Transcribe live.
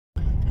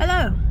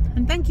Hello,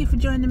 and thank you for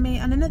joining me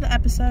on another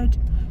episode.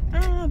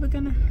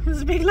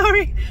 There's a big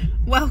lorry.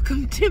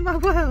 Welcome to my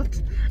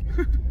world.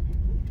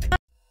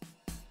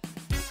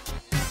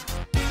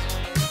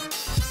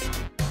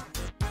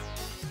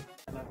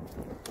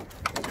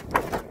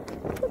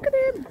 Look at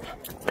him.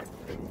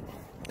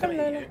 Come,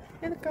 Lola,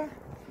 in the car.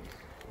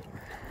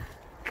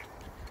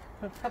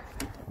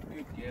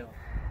 Good girl.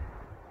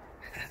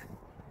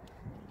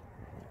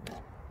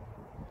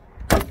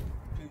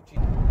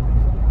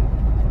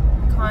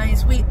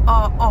 Guys, we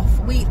are off.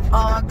 We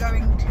are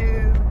going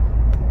to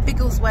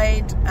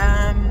Biggleswade,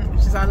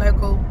 which is our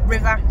local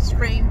river,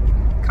 stream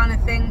kind of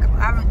thing.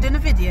 I haven't done a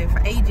video for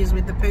ages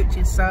with the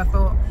Poochies, so I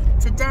thought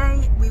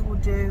today we will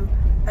do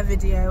a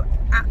video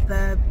at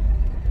the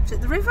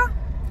river?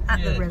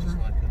 At the river. Just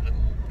like a little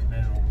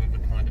canal river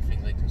kind of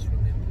thing they can swim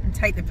in. And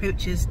take the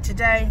Poochies.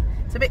 Today,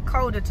 it's a bit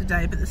colder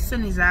today, but the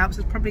sun is out,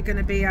 so it's probably going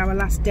to be our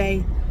last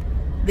day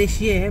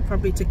this year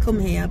probably to come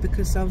here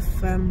because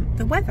of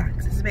the weather,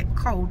 because it's a bit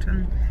cold,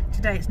 and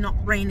today it's not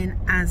raining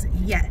as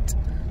yet.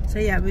 So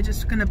yeah, we're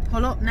just going to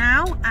pull up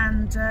now,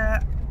 and I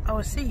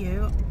will see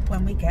you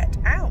when we get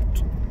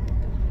out.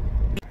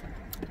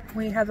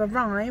 We have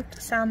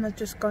arrived. Sam has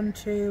just gone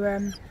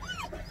to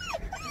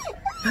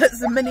put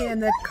some money in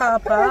the car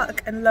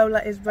park, and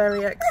Lola is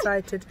very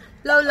excited.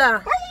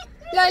 Lola!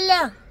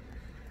 Lola!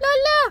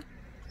 Lola!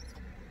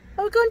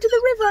 Are we going to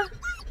the river?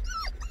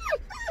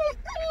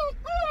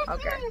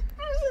 Okay.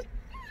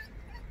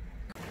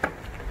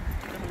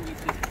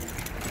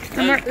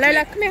 Come on,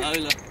 Lola, come here.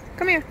 Lola.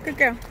 Come here, good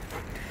girl.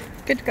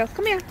 Good girl,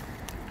 come here.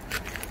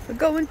 We're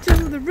going to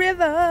the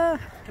river.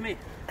 Come here.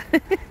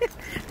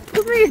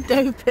 Come here,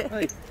 dopey.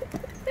 Hey.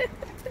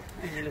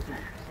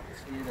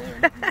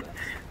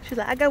 She's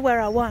like, I go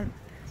where I want.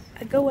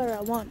 I go where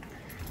I want.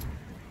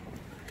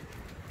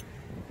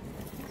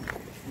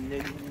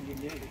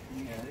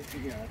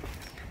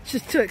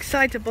 She's too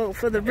excitable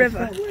for the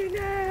river. Do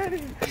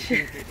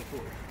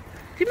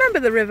you remember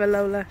the river,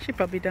 Lola? She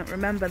probably don't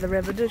remember the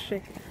river, does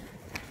she?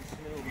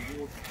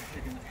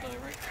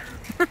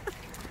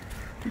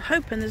 I'm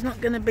hoping there's not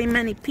going to be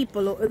many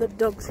people or other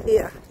dogs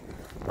here.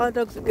 Our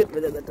dogs are good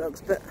with other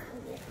dogs, but...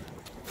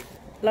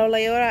 Lola,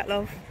 you alright,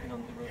 love?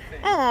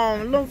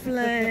 Oh,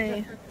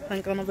 lovely.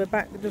 Hang on, I'll be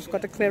back. We've just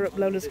got to clear up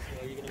Lola's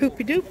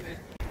poopy doop.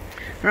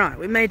 Right,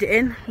 we made it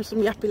in with some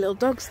yappy little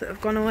dogs that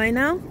have gone away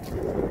now.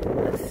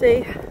 Let's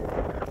see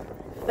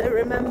if they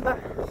remember.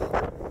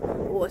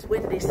 Oh, it's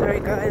windy, sorry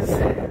guys.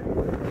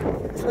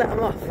 Let's let them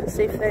off and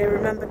see if they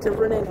remember to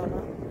run in or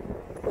not.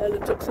 Lola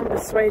took some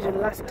persuasion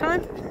last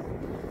time.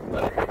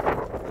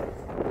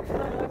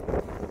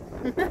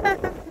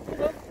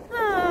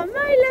 Oh,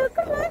 Milo,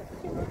 come on.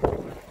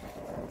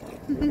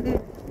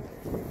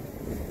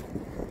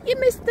 You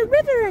missed the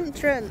river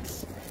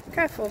entrance.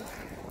 Careful.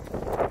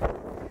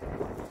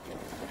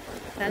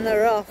 And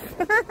they're off.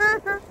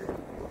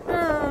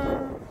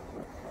 Oh.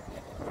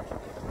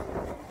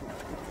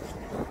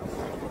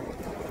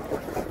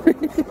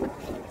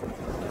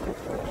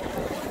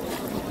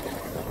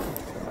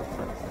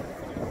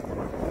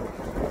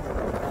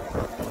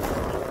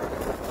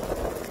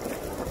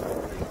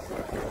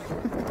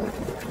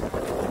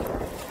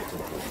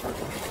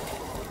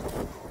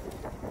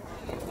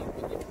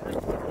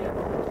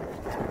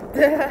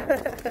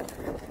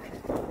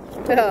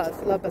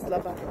 Slobber,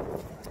 slobber.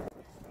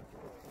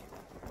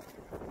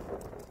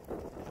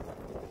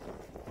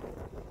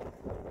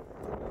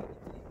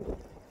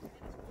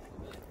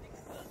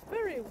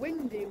 Very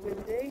windy.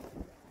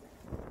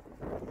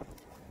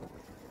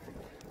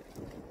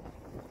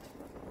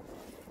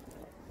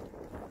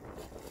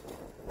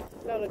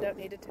 Lola don't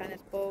need a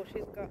tennis ball,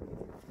 she's got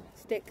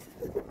sticks.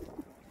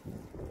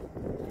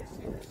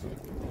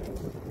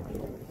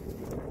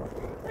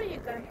 Where are you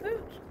going,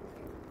 Pooch?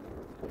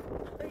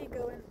 Where are you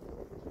going?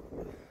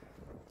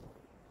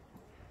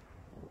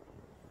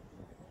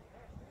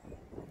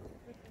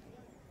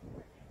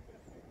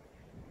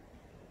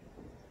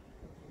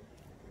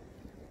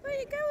 Where are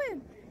you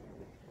going?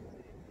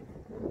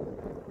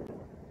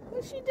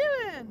 What's she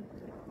doing?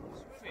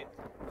 Swimming.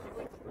 She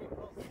went 3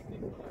 miles.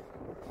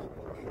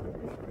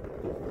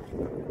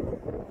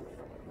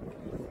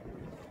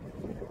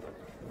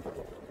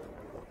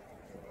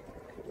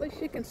 At least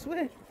she can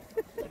swim.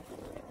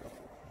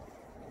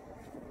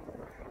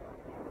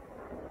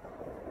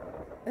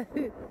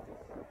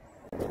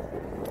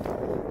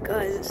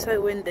 Guys, it's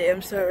so windy,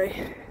 I'm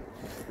sorry.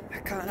 I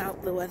can't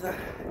help the weather.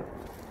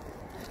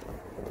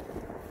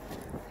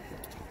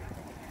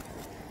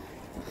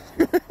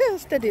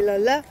 Steady,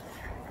 Lola.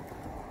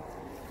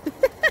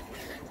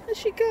 What's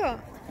she got?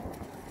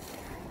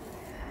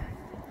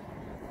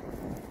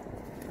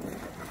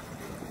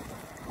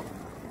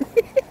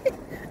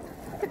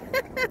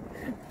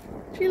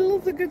 She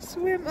loves a good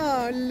swim.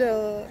 Oh,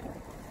 look.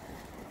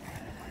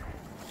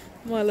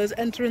 Milo's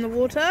entering the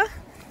water.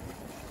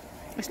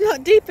 It's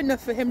not deep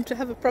enough for him to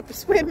have a proper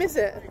swim, is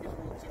it?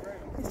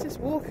 He's just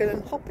walking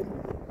and hopping.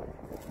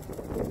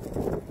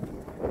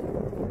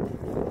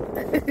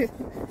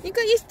 You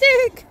got your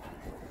stick?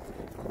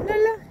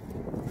 Lola?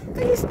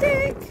 Got your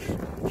stick?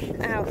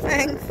 Ow,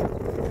 thanks.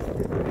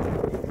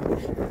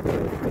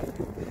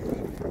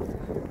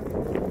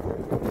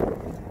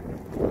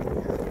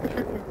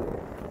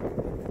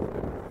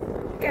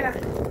 Get her.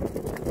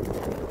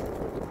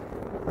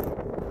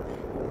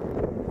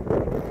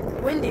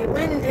 Windy,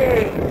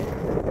 windy.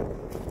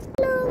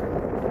 Hello.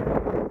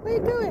 Where are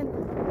you going?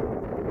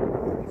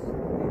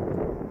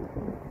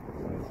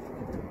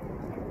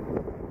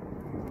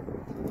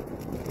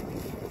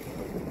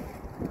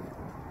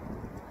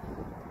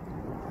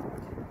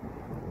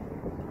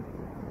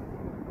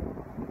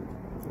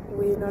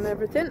 Weeding on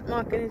everything,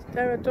 marking his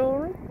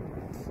territory.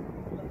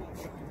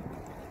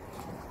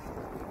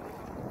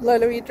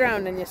 Lola, are you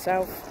drowning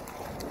yourself?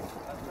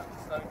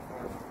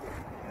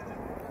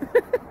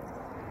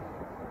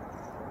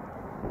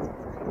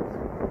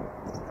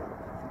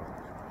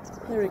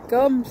 Here he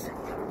comes.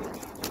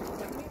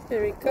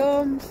 Here he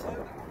comes.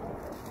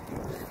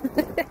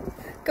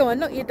 Go on,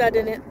 knock your dad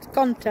in it. It's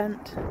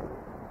content.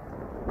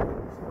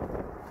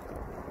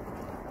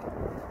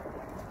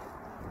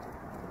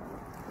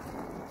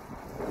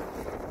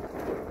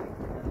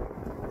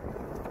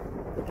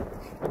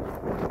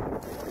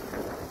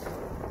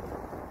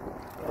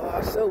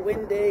 Oh, so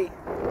windy.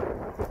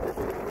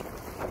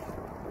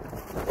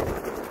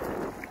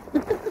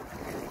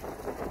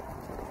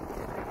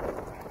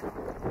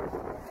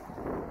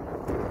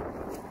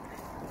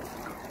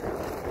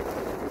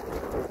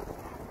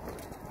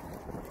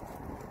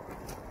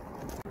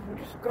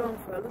 Going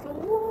for a little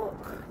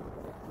walk.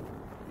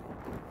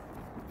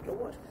 To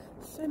watch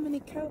so many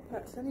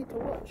cowpats. I need to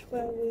watch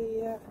where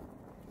we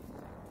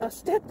are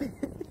stepping.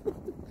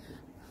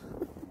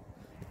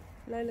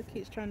 Lola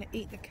keeps trying to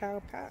eat the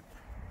cowpat.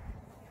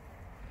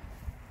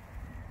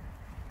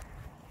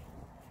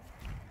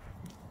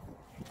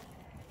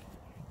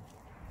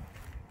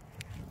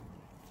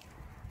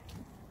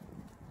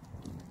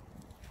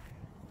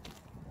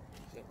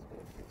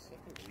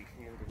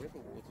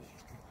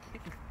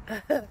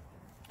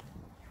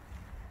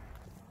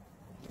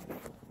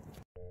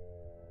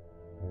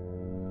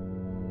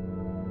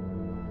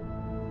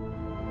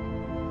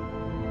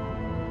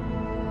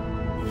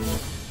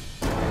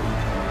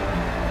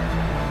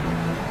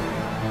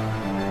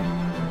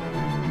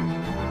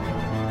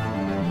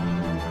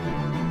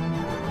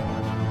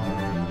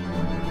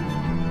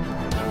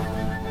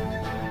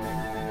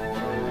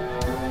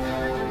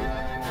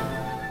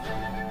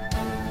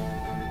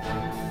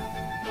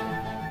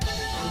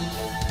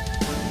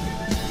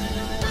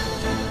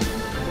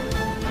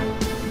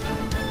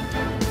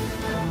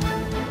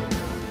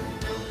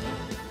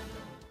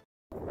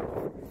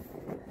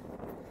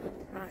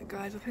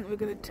 Guys, I think we're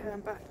going to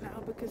turn back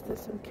now because there's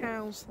some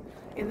cows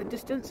in the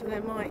distance and they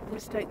might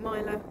mistake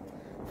Milo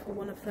for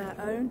one of their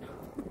own.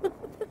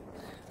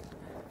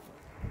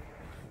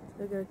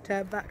 We're going to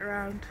turn back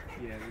around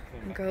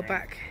and go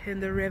back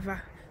in the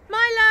river.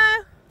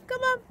 Milo,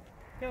 come on.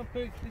 Go,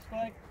 Pooch, this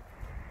way.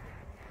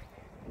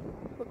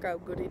 Look how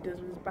good he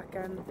does with his back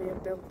end being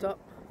built up.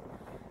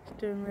 He's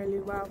doing really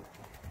well.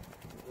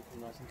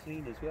 Looking nice and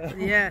clean as well.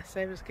 Yeah,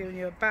 same as giving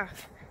you a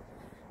bath.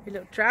 You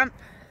little tramp.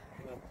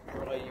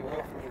 What are you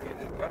off? We'll get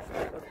this brush.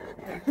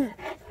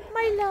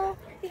 Milo,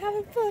 you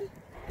having fun?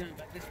 Going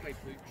back this way,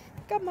 Pooch.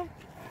 Come on,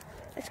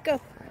 let's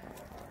go.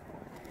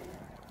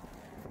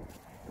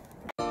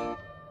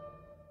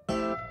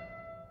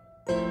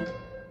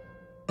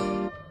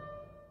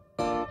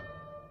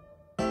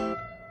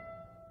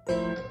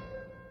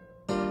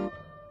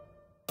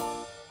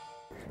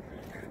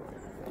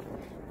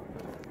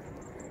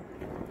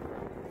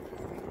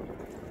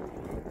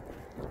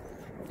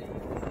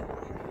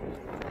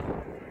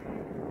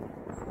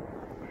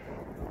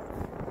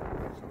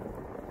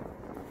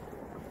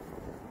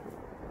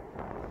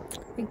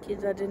 I think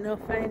he's had enough,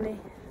 ain't he? Yeah.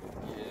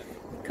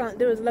 Can't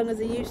do as long as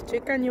he used to,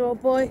 can you,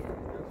 old boy?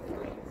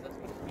 That's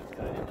what he's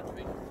going in. That's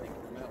been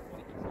taking them out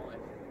one at a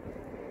time.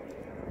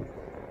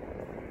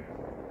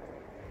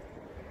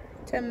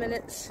 10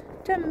 minutes.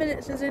 10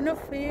 minutes is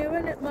enough for you,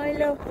 isn't it,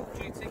 Milo?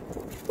 Duty.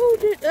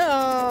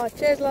 Oh,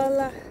 cheers,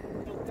 Lola.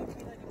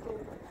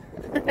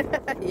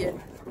 Yeah.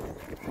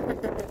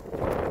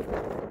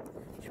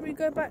 Should we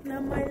go back now,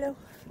 Milo?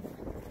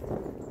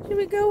 Should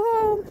we go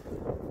home?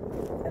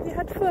 Have you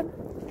had fun?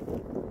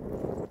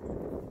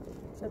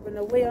 So I'm going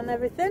to wee on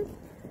everything.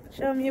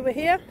 Show them you were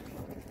here.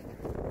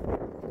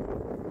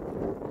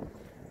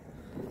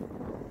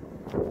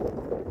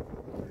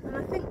 And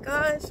I think,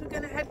 guys, we're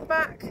going to head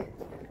back.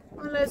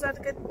 Milo's had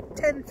a good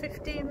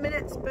 10-15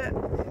 minutes, but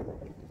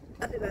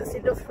I think that's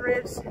enough for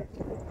his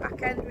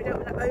back end. We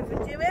don't want to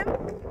overdo him.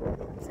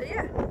 So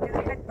yeah, we're going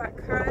to head back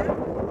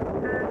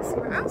home and see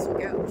what else we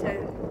get up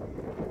to.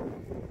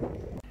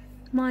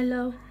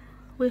 Milo,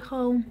 we're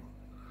home.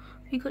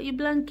 You got your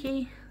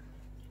blankie?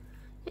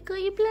 You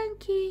got your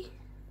blankie?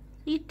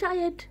 Are you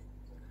tired?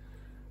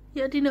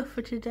 You had enough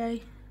for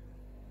today?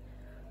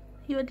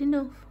 You had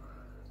enough?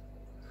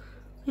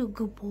 You're a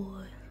good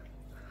boy.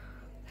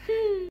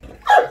 Why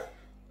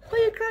are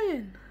you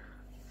crying?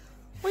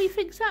 What do you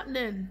think's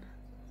happening?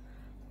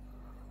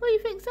 What do you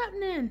think's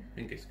happening? I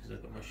think it's because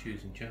I've got my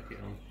shoes and jacket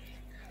on.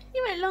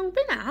 You ain't long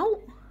been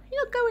out.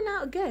 You're not going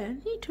out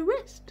again. You need to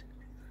rest.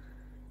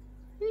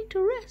 You need to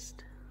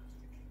rest.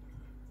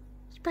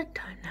 It's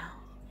bedtime now.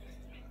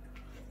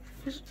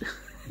 Just...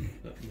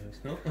 No,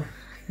 it's not.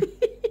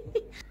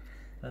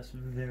 That's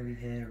very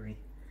hairy.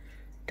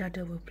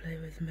 Dada will play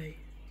with me.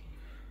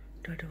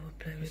 Dada will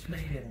play with me.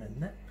 You're getting a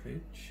nap,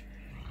 Pooch.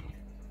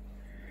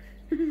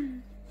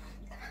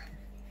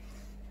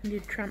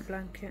 Need a tramp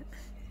blanket.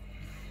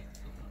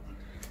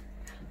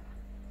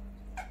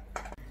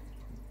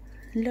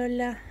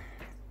 Lola,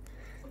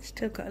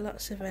 still got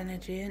lots of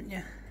energy, ain't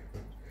you?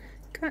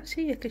 Can't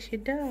see you because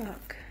you're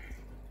dark.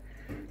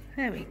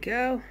 There we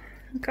go.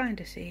 I can kind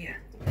of see you.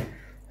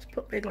 Let's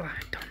put big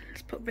light on.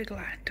 Let's put big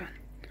light on.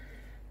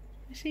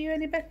 You see you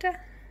any better?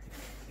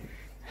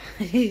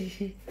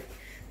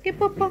 Get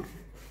Papa.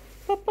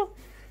 Papa.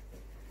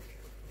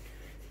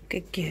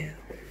 Good girl.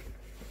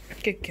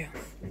 Good girl.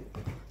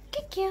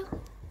 Good girl.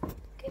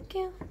 Good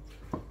girl.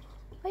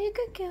 Are you a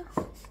good girl?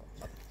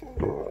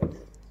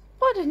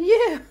 What didn't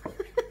you?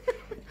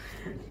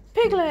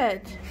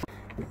 Piglet.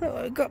 Oh,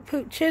 I got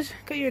Poochies.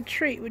 Got you a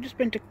treat. We've just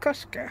been to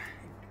Costco.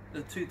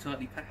 They're too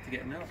tightly packed to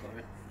get them out though.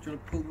 Do you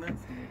want to pull them out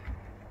for me?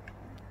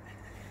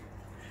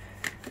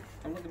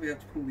 I'm not going to be able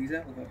to pull these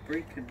out without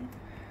breaking them.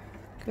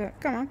 Good.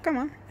 Come on, come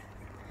on.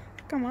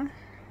 Come on.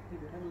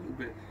 Maybe have a little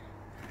bit.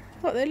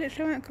 What, they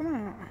literally won't come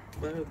out?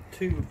 Well,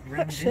 two rammed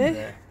Let's in see.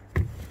 there.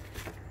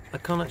 I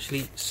can't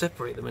actually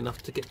separate them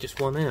enough to get just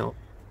one out.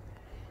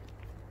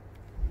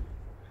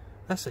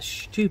 That's a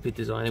stupid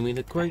design. I mean,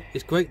 it's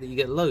great that you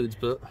get loads,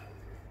 but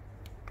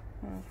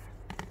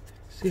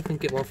see if I can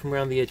get one from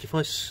around the edge. If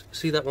I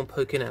see that one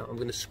poking out, I'm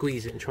going to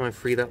squeeze it and try and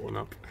free that one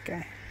up.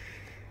 Okay.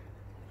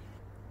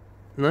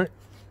 No?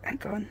 Hang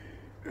on.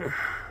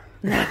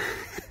 No.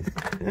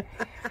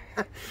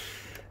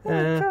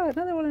 Oh God,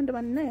 another one under my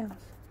nails.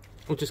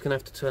 We're just going to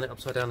have to turn it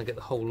upside down and get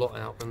the whole lot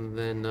out, and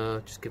then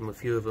just give them a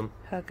few of them.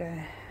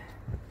 Okay.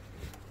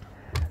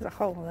 There's a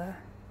hole there.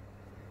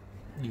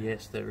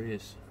 Yes, there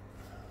is.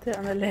 Do it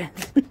on the lid.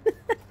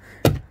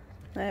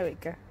 There we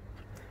go.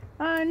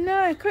 Oh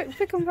no, quick,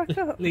 pick them back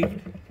up.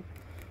 Leave.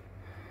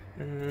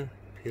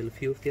 Peel a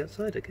few off the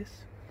outside, I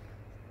guess.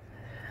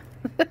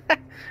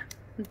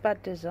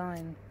 Bad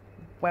design.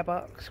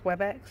 Webox,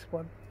 Webox,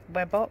 what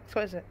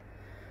is it?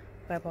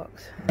 Webox.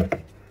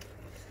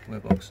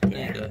 Webox. There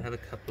Yeah. you go, have a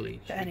couple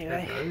each. But You can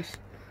anyway. have those,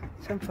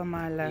 Some for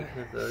Milo, You can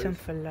have those. some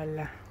for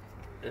Lola.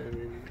 and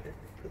then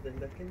put them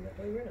back in that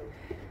way round.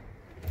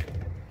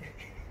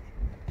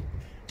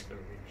 So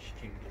really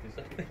stupid, is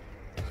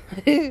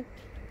that?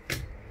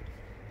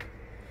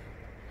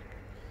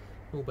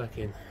 All back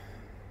in.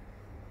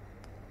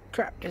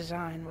 Crap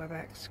design,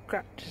 Webex.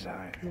 Crap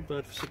design. Not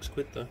bad for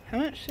 £6 though. How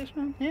much? 6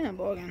 months? Yeah,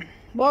 bargain.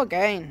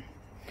 Bargain.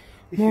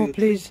 If More, you're a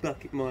please. treat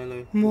bucket,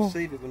 Milo, More. we'll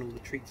save it when all the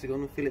treats are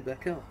gone and fill it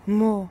back up.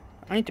 More.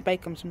 I need to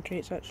bake them some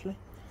treats actually.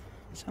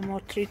 Some more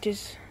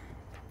treaties.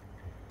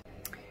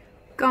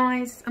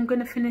 Guys, I'm going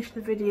to finish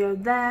the video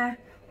there.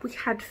 We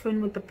had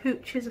fun with the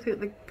Poochies. I think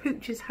the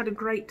Poochies had a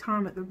great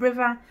time at the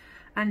river,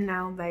 and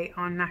now they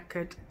are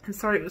knackered. And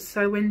sorry it was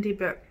so windy,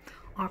 but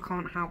I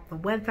can't help the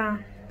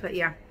weather. But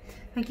yeah,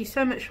 thank you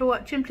so much for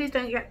watching. Please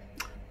don't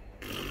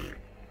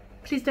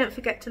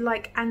forget to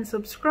like and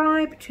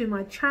subscribe to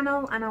my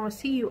channel, and I will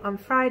see you on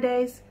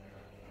Fridays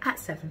at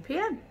 7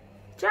 PM.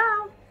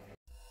 Ciao.